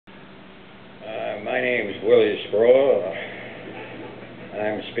My name is Willie Sproule.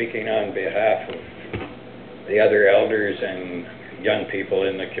 I'm speaking on behalf of the other elders and young people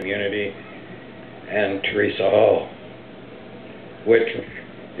in the community and Theresa Hall, which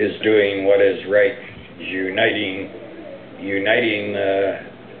is doing what is right, uniting the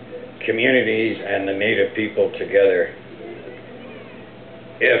communities and the Native people together.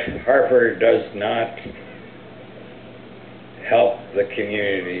 If Harper does not help the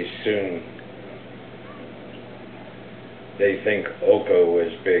communities soon, they think Oko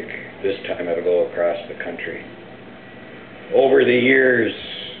is big. This time it'll go across the country. Over the years,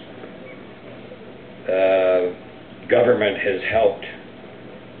 government has helped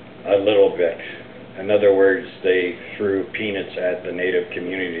a little bit. In other words, they threw peanuts at the Native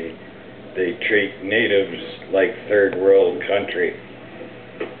community. They treat Natives like third world country.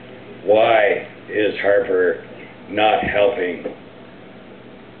 Why is Harper not helping?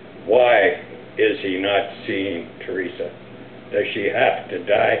 Why is he not seeing Theresa? Does she have to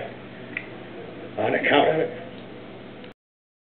die on account of it?